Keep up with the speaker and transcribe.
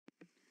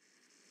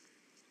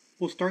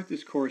We'll start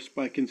this course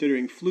by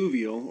considering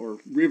fluvial, or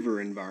river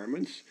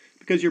environments,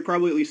 because you're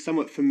probably at least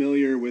somewhat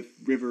familiar with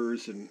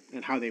rivers and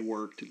how they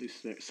work to at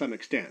least some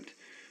extent.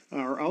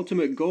 Our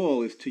ultimate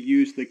goal is to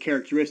use the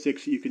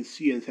characteristics that you can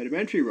see in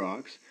sedimentary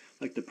rocks,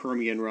 like the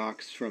Permian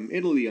rocks from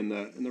Italy in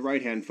the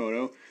right-hand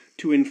photo,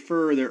 to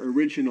infer their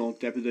original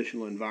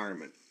depositional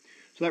environment.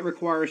 So that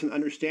requires an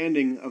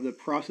understanding of the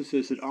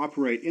processes that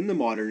operate in the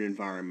modern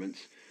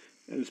environments,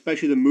 and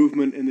especially the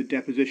movement and the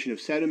deposition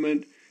of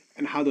sediment,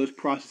 and how those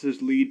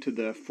processes lead to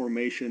the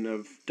formation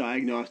of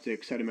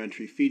diagnostic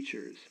sedimentary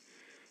features.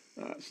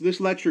 So this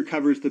lecture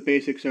covers the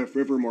basics of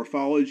river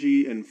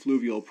morphology and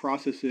fluvial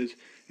processes,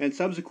 and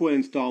subsequent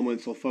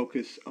installments will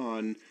focus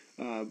on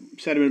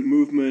sediment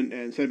movement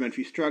and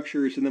sedimentary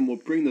structures, and then we'll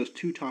bring those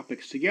two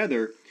topics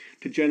together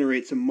to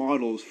generate some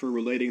models for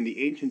relating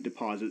the ancient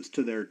deposits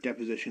to their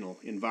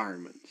depositional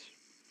environments.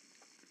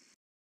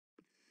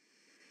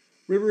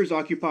 Rivers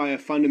occupy a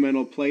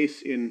fundamental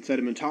place in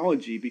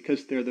sedimentology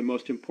because they're the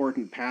most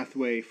important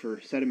pathway for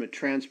sediment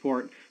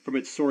transport from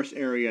its source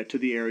area to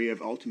the area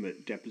of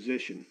ultimate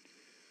deposition.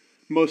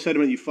 Most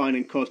sediment you find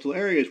in coastal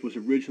areas was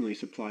originally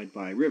supplied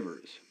by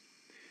rivers.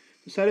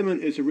 The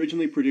sediment is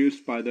originally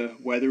produced by the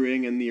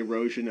weathering and the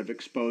erosion of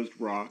exposed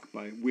rock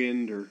by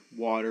wind or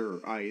water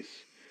or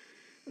ice.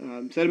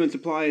 Sediment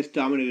supply is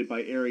dominated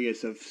by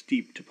areas of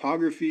steep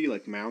topography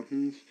like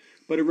mountains,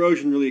 but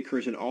erosion really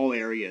occurs in all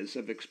areas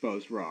of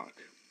exposed rock.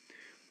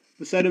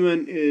 The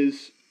sediment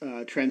is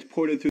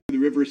transported through the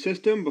river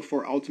system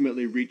before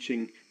ultimately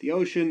reaching the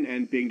ocean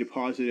and being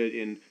deposited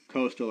in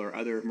coastal or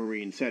other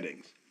marine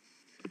settings.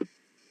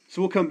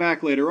 So we'll come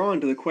back later on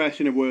to the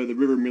question of whether the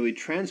river merely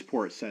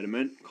transports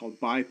sediment, called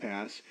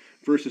bypass,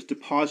 versus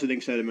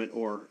depositing sediment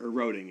or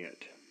eroding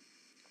it.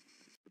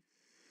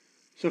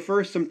 So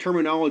first, some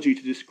terminology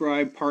to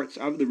describe parts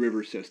of the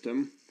river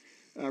system.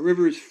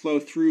 Rivers flow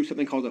through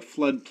something called a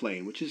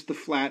floodplain, which is the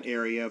flat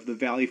area of the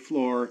valley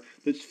floor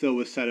that's filled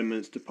with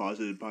sediments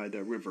deposited by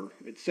the river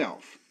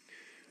itself.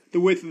 The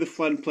width of the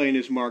floodplain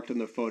is marked on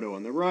the photo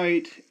on the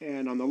right,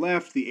 and on the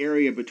left, the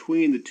area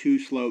between the two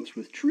slopes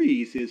with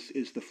trees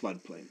is the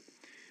floodplain.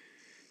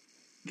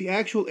 The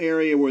actual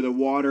area where the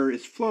water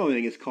is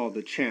flowing is called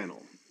the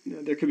channel.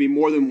 There can be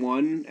more than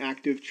one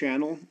active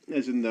channel,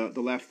 as in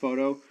the left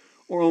photo,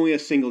 or only a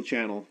single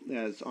channel,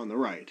 as on the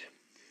right.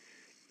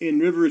 In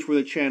rivers where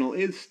the channel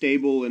is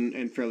stable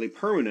and fairly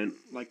permanent,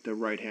 like the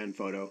right-hand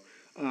photo,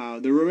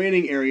 the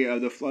remaining area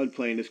of the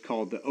floodplain is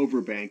called the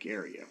overbank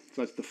area.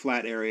 So that's the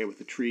flat area with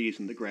the trees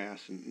and the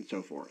grass and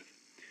so forth.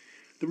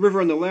 The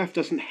river on the left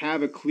doesn't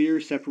have a clear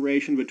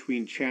separation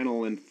between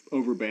channel and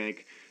overbank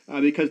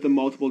because the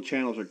multiple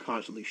channels are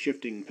constantly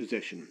shifting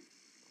position.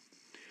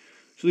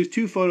 So these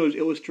two photos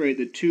illustrate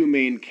the two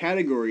main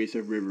categories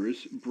of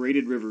rivers,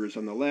 braided rivers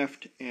on the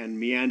left and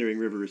meandering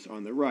rivers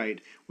on the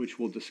right, which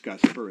we'll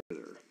discuss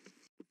further.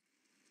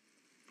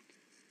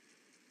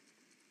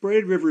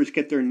 Braided rivers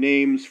get their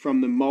names from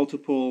the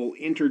multiple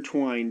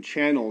intertwined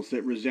channels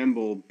that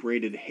resemble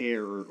braided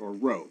hair or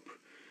rope.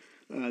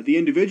 The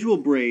individual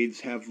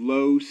braids have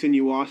low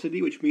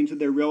sinuosity, which means that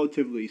they're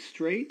relatively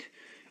straight,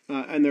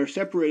 and they're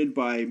separated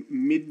by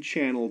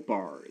mid-channel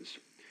bars.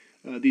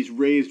 These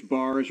raised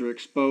bars are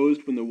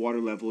exposed when the water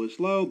level is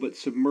low, but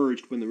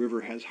submerged when the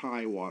river has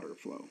high water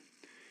flow.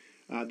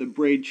 The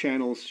braid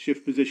channels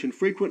shift position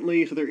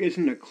frequently, so there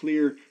isn't a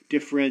clear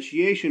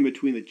differentiation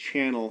between the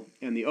channel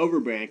and the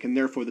overbank, and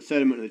therefore the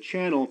sediment in the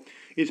channel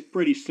is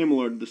pretty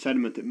similar to the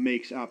sediment that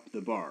makes up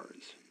the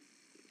bars.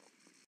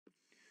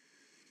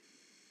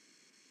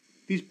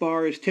 These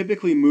bars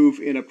typically move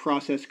in a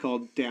process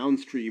called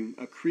downstream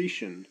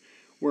accretion,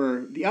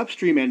 where the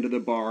upstream end of the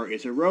bar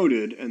is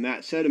eroded and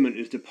that sediment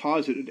is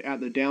deposited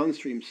at the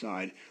downstream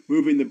side,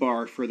 moving the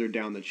bar further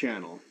down the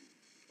channel.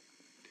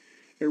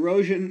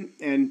 Erosion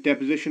and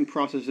deposition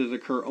processes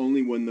occur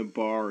only when the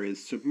bar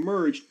is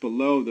submerged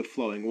below the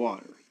flowing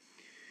water.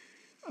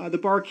 The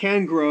bar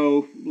can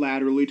grow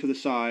laterally to the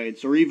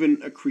sides or even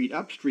accrete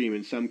upstream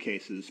in some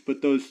cases,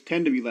 but those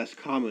tend to be less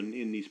common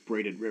in these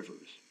braided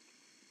rivers.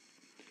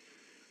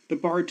 The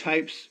bar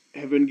types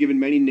have been given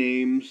many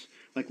names,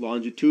 like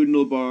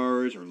longitudinal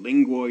bars or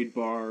linguoid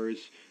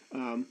bars,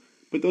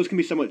 but those can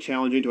be somewhat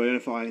challenging to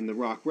identify in the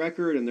rock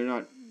record, and they're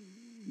not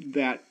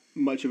that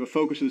much of a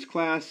focus of this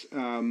class.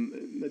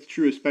 That's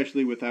true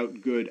especially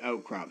without good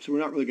outcrops, so we're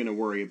not really going to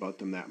worry about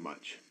them that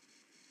much.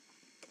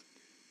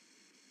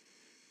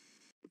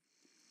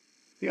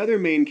 The other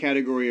main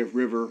category of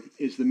river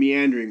is the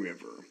meandering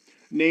river,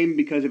 named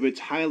because of its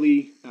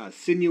highly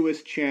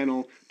sinuous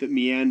channel that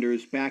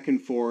meanders back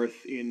and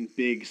forth in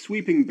big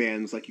sweeping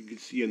bends like you can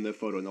see in the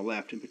photo on the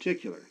left in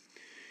particular.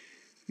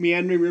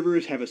 Meandering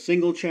rivers have a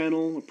single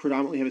channel,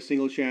 predominantly have a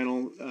single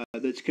channel,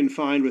 that's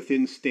confined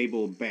within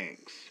stable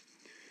banks.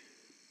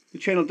 The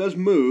channel does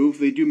move,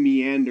 they do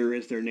meander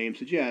as their name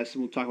suggests,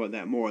 and we'll talk about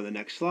that more on the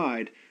next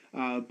slide,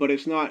 but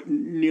it's not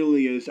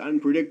nearly as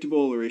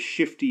unpredictable or as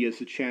shifty as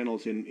the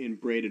channels in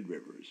braided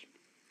rivers.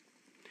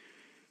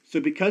 So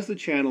because the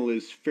channel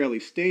is fairly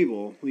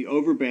stable, the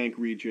overbank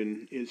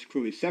region is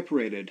clearly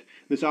separated.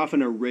 There's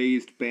often a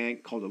raised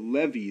bank called a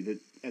levee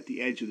at the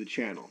edge of the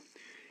channel.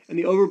 And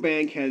the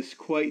overbank has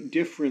quite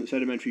different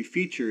sedimentary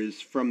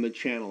features from the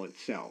channel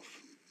itself.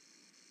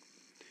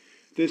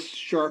 This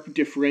sharp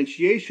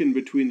differentiation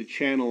between the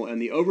channel and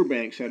the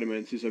overbank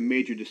sediments is a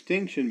major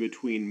distinction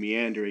between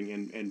meandering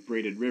and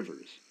braided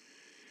rivers.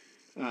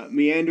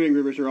 Meandering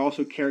rivers are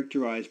also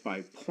characterized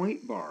by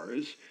point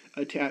bars,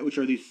 which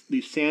are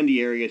these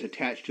sandy areas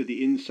attached to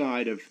the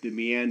inside of the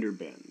meander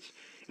bends.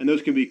 And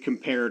those can be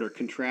compared or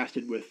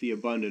contrasted with the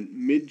abundant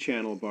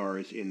mid-channel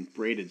bars in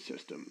braided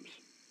systems.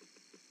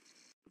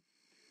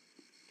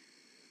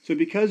 So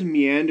because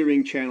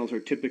meandering channels are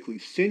typically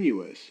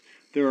sinuous,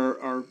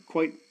 there are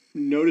quite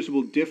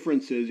noticeable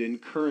differences in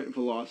current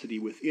velocity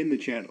within the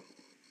channel.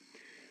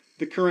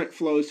 The current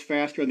flows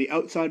faster on the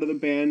outside of the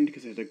bend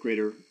because it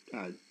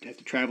has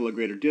to travel a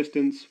greater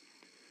distance,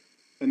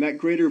 and that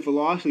greater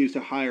velocity leads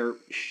to higher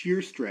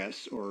shear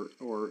stress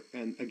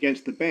and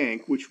against the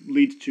bank, which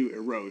leads to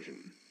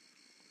erosion.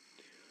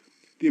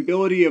 The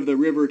ability of the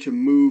river to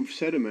move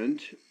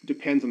sediment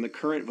depends on the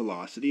current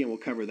velocity, and we'll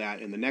cover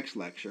that in the next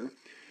lecture.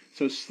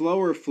 So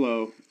slower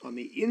flow on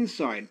the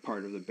inside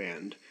part of the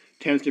bend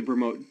tends to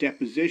promote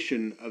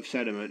deposition of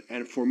sediment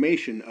and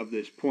formation of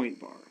this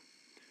point bar.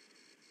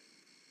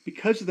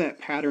 Because of that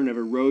pattern of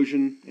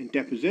erosion and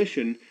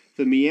deposition,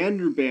 the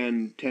meander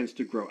bend tends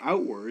to grow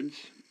outwards,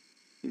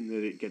 in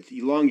that it gets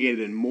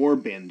elongated and more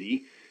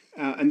bendy,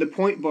 and the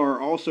point bar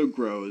also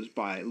grows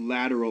by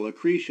lateral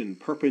accretion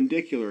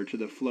perpendicular to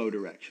the flow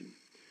direction.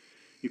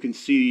 You can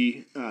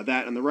see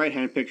that on the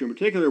right-hand picture in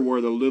particular,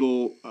 where the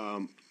little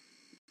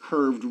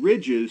curved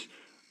ridges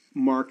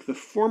mark the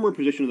former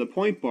position of the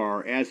point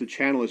bar as the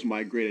channel is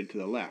migrated to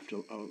the left,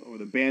 or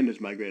the band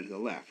is migrated to the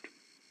left.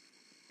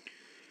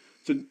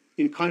 So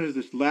in contrast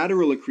to this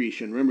lateral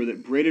accretion, remember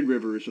that braided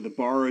rivers, or the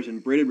bars in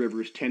braided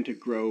rivers, tend to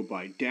grow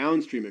by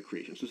downstream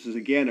accretion. So this is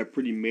again a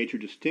pretty major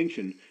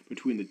distinction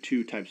between the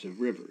two types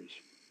of rivers.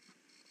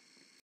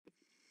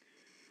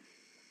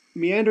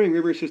 Meandering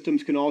river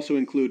systems can also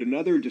include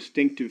another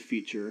distinctive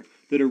feature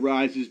that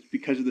arises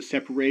because of the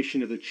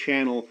separation of the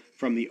channel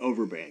from the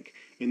overbank.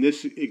 In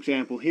this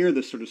example here,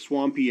 the sort of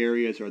swampy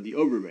areas are the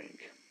overbank.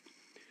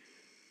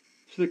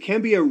 So there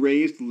can be a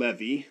raised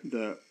levee,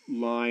 the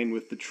line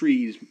with the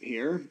trees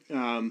here.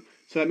 So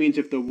that means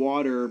if the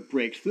water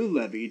breaks through the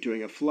levee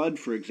during a flood,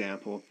 for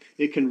example,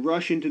 it can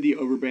rush into the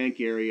overbank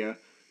area,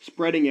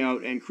 spreading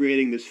out and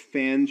creating this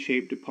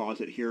fan-shaped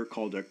deposit here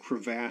called a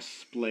crevasse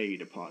splay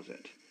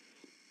deposit.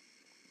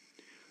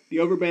 The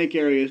overbank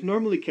area is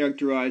normally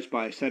characterized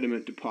by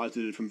sediment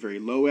deposited from very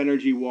low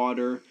energy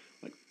water,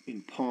 like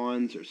in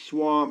ponds or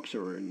swamps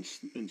or in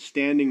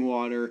standing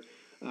water.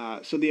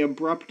 So the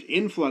abrupt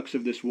influx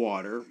of this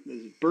water,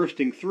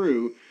 bursting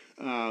through,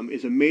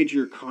 is a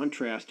major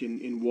contrast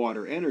in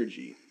water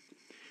energy.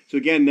 So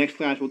again, next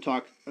class we'll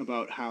talk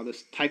about how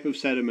this type of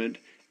sediment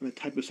and the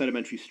type of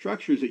sedimentary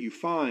structures that you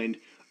find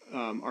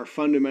are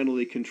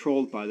fundamentally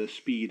controlled by the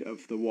speed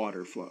of the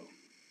water flow.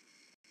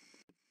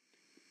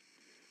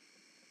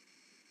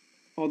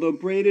 Although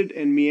braided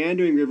and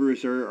meandering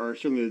rivers are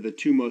certainly the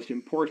two most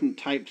important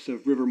types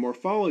of river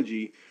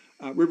morphology,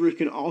 rivers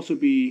can also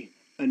be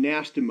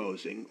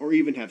anastomosing or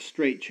even have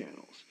straight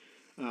channels.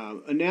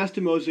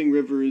 Anastomosing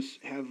rivers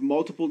have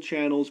multiple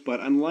channels,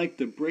 but unlike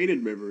the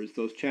braided rivers,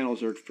 those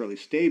channels are fairly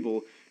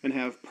stable and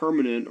have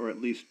permanent, or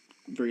at least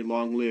very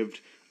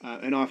long-lived,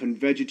 and often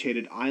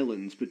vegetated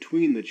islands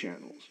between the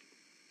channels.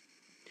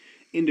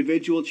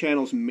 Individual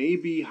channels may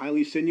be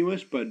highly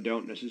sinuous, but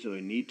don't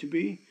necessarily need to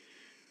be.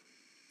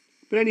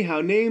 But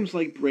anyhow, names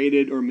like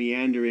braided or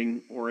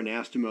meandering or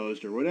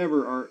anastomosed or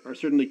whatever are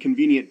certainly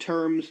convenient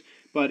terms,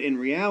 but in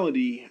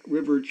reality,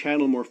 river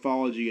channel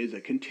morphology is a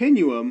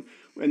continuum,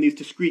 and these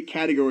discrete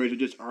categories are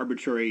just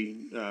arbitrary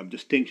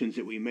distinctions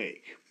that we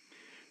make.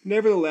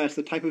 Nevertheless,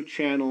 the type of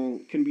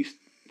channel can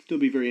still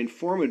be very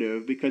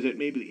informative because it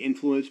may be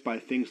influenced by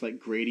things like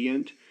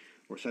gradient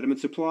or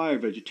sediment supply or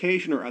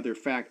vegetation or other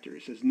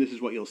factors, and this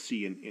is what you'll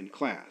see in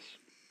class.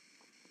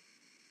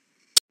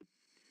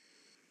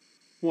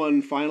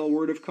 One final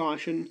word of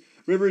caution: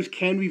 rivers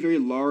can be very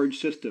large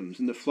systems,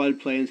 and the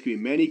floodplains can be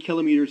many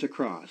kilometers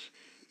across,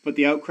 but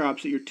the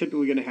outcrops that you're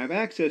typically going to have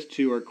access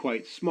to are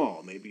quite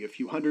small, maybe a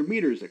few hundred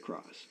meters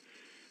across.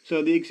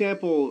 So the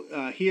example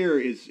here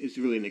is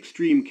really an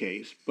extreme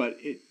case, but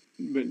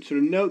sort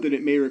of note that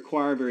it may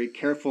require very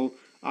careful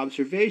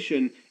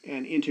observation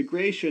and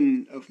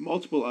integration of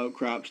multiple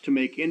outcrops to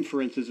make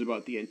inferences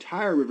about the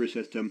entire river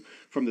system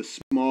from the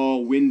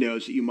small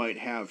windows that you might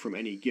have from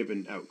any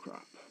given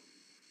outcrop.